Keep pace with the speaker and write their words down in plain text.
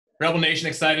Rebel Nation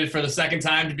excited for the second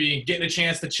time to be getting a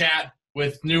chance to chat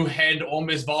with new head Ole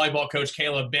Miss volleyball coach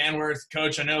Kayla Banwarth.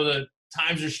 Coach, I know the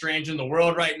times are strange in the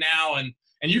world right now, and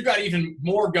you've got even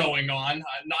more going on,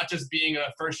 not just being a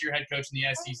first-year head coach in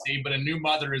the SEC, but a new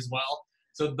mother as well.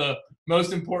 So the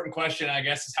most important question, I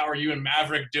guess, is how are you and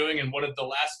Maverick doing, and what have the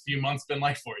last few months been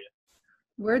like for you?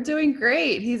 We're doing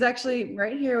great. He's actually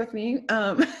right here with me.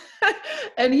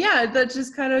 And yeah, that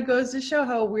just kind of goes to show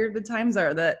how weird the times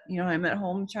are that, I'm at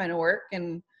home trying to work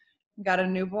and got a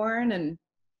newborn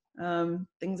and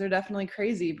things are definitely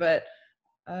crazy, but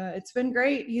it's been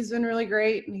great. He's been really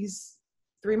great. He's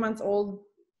 3 months old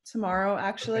tomorrow,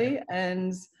 actually. Okay.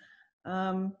 And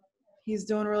he's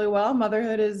doing really well.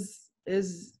 Motherhood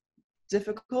is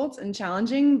difficult and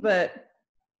challenging, but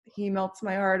he melts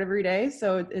my heart every day,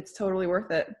 so it's totally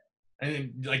worth it.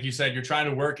 And like you said, you're trying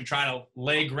to work, you're trying to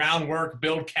lay groundwork,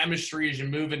 build chemistry as you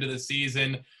move into the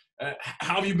season.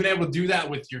 How have you been able to do that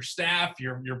with your staff,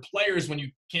 your players, when you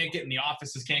can't get in the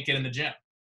offices, can't get in the gym?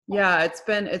 Yeah, it's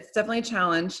definitely a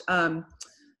challenge.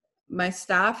 My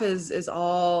staff is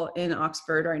all in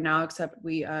Oxford right now, except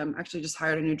we actually just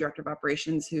hired a new director of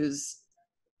operations who's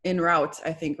en route,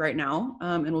 I think, right now,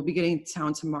 and we'll be getting to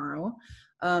town tomorrow.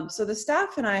 So the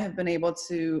staff and I have been able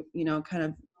to, kind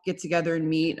of get together and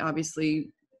meet,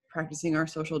 obviously practicing our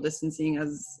social distancing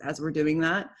as we're doing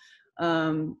that.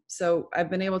 So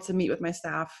I've been able to meet with my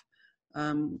staff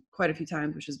quite a few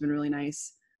times, which has been really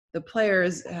nice. The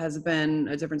players has been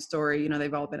a different story.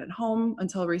 They've all been at home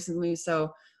until recently.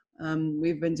 So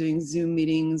we've been doing Zoom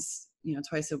meetings,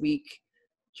 twice a week,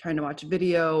 trying to watch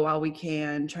video while we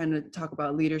can, trying to talk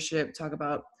about leadership, talk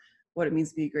about what it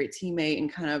means to be a great teammate,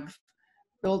 and kind of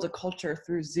build a culture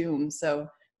through Zoom. So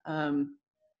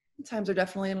times are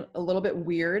definitely a little bit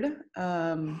weird.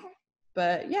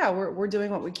 But yeah, we're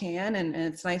doing what we can. And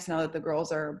it's nice now that the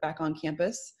girls are back on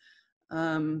campus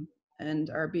and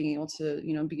are being able to,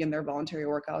 begin their voluntary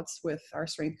workouts with our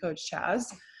strength coach,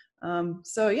 Chaz.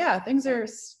 So yeah, things are,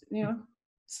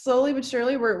 slowly but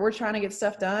surely we're trying to get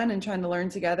stuff done and trying to learn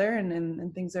together,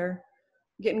 and things are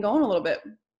getting going a little bit.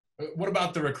 What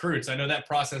about the recruits? I know that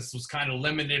process was kind of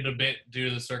limited a bit due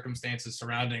to the circumstances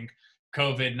surrounding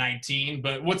COVID-19,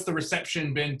 but what's the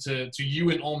reception been to you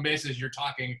and Ole Miss as you're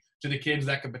talking to the kids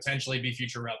that could potentially be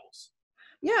future Rebels?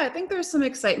 Yeah, I think there's some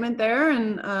excitement there,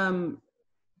 and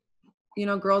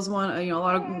girls want, a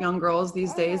lot of young girls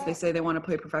these days, they say they want to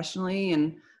play professionally,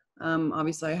 and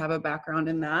obviously I have a background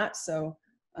in that, so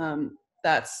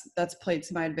that's played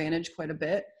to my advantage quite a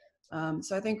bit.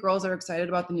 So I think girls are excited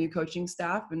about the new coaching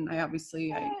staff, and I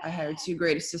hired 2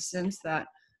 great assistants that,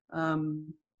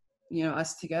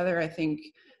 us together, I think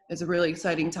is a really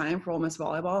exciting time for Ole Miss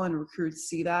volleyball, and recruits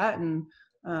see that, and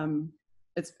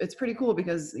it's pretty cool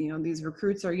because these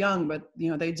recruits are young, but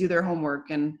they do their homework,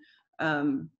 and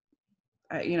from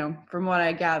what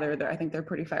I gather, I think they're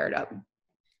pretty fired up.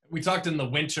 We talked in the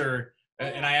winter,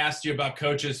 and I asked you about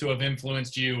coaches who have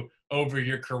influenced you over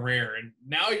your career. And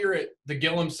now you're at the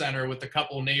Gillum Center with a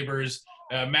couple neighbors,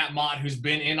 Matt Mott, who's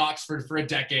been in Oxford for a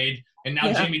decade, and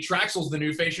now Jamie Traxel's the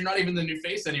new face. You're not even the new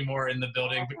face anymore in the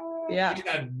building. But you've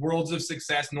had worlds of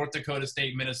success, North Dakota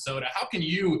State, Minnesota. How can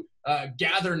you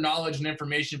gather knowledge and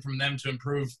information from them to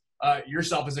improve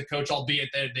yourself as a coach, albeit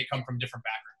that they come from different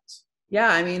backgrounds? Yeah,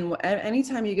 I mean,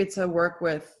 anytime you get to work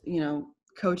with,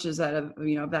 coaches that have,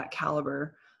 that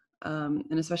caliber,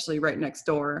 and especially right next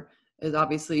door, is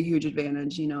obviously a huge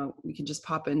advantage. We can just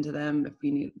pop into them if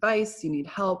you need advice, you need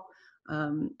help,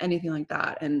 anything like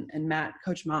that. And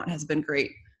Coach Mott has been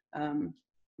great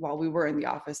while we were in the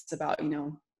office about,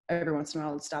 every once in a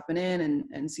while stopping in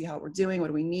and see how we're doing, what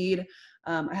do we need.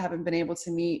 I haven't been able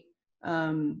to meet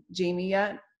Jamie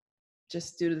yet,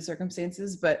 just due to the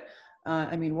circumstances, but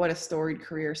I mean, what a storied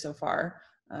career so far.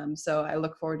 So I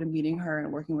look forward to meeting her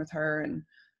and working with her, and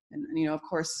of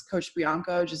course, Coach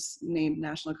Bianco just named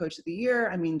National Coach of the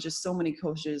Year. I mean, just so many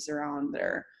coaches around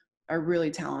there are really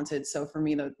talented. So for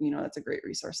me, that's a great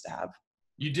resource to have.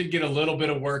 You did get a little bit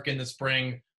of work in the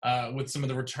spring with some of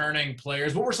the returning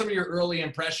players. What were some of your early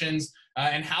impressions,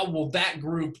 and how will that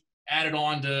group added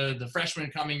on to the freshmen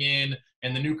coming in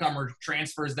and the newcomer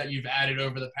transfers that you've added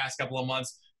over the past couple of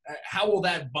months? How will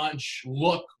that bunch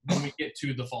look when we get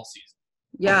to the fall season?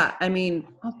 Yeah, I mean,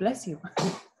 oh, bless you.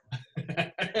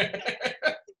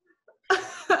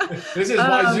 This is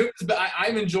why Zoom.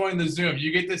 I'm enjoying the Zoom.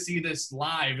 You get to see this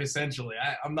live, essentially.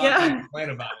 I'm not going to complain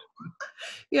about it.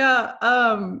 Yeah,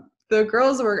 the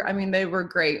girls they were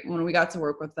great when we got to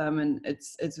work with them, and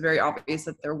it's very obvious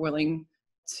that they're willing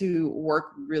to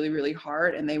work really, really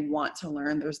hard, and they want to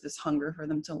learn. There's this hunger for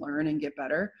them to learn and get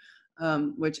better,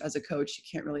 which as a coach, you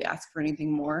can't really ask for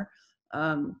anything more.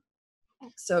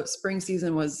 So spring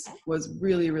season was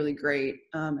really, really great,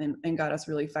 and got us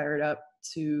really fired up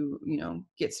to,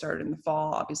 get started in the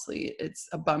fall. Obviously, it's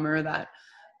a bummer that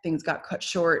things got cut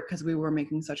short because we were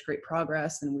making such great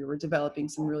progress and we were developing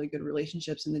some really good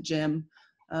relationships in the gym.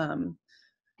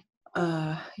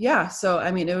 Yeah, so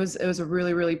I mean, it was a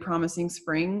really, really promising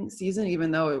spring season,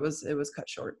 even though it was cut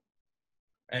short.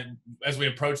 And as we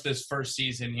approach this first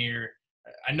season here,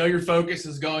 I know your focus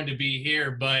is going to be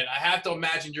here, but I have to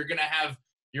imagine you're going to have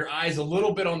your eyes a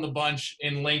little bit on the bunch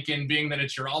in Lincoln, being that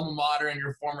it's your alma mater and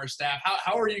your former staff.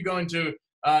 How are you going to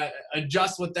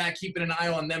adjust with that, keeping an eye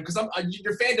on them? Because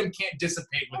your fandom can't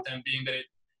dissipate with them, being that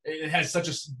it has such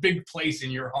a big place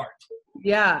in your heart.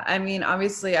 Yeah, I mean,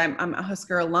 obviously, I'm a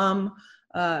Husker alum,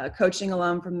 coaching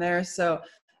alum from there, so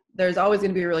there's always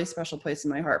going to be a really special place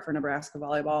in my heart for Nebraska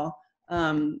volleyball.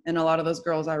 And a lot of those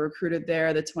girls I recruited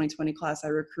there, the 2020 class I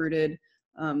recruited,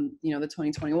 the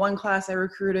 2021 class I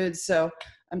recruited. So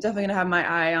I'm definitely going to have my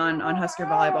eye on Husker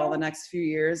volleyball the next few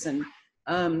years, and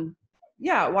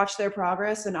watch their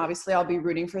progress. And obviously, I'll be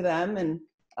rooting for them. And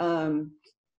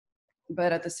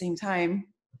but at the same time,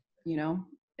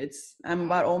 I'm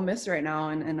about Ole Miss right now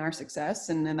and our success,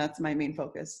 and that's my main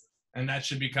focus. And that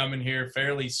should be coming here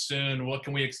fairly soon. What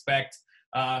can we expect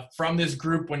from this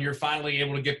group when you're finally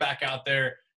able to get back out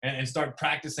there and start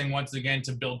practicing once again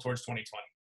to build towards 2020?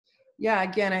 Yeah,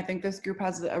 again, I think this group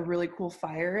has a really cool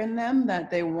fire in them that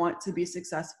they want to be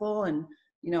successful. And,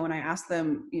 when I ask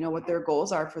them, what their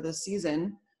goals are for this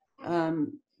season,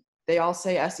 they all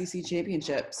say SEC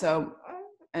championship. So,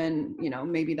 and,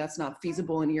 maybe that's not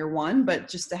feasible in year one, but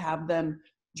just to have them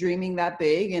dreaming that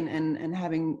big and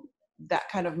having that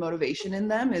kind of motivation in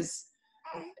them is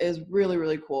really,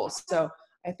 really cool. So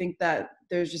I think that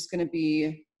there's just going to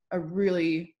be a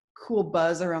really cool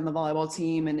buzz around the volleyball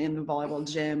team and in the volleyball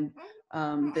gym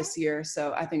this year.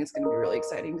 So I think it's going to be really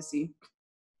exciting to see.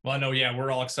 Well, I know, yeah,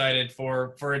 we're all excited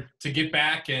for it to get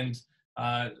back, and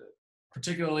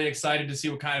particularly excited to see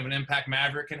what kind of an impact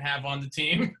Maverick can have on the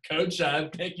team. Coach,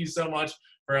 thank you so much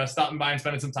for stopping by and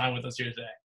spending some time with us here today.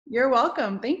 You're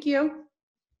welcome. Thank you.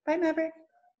 Bye, Maverick.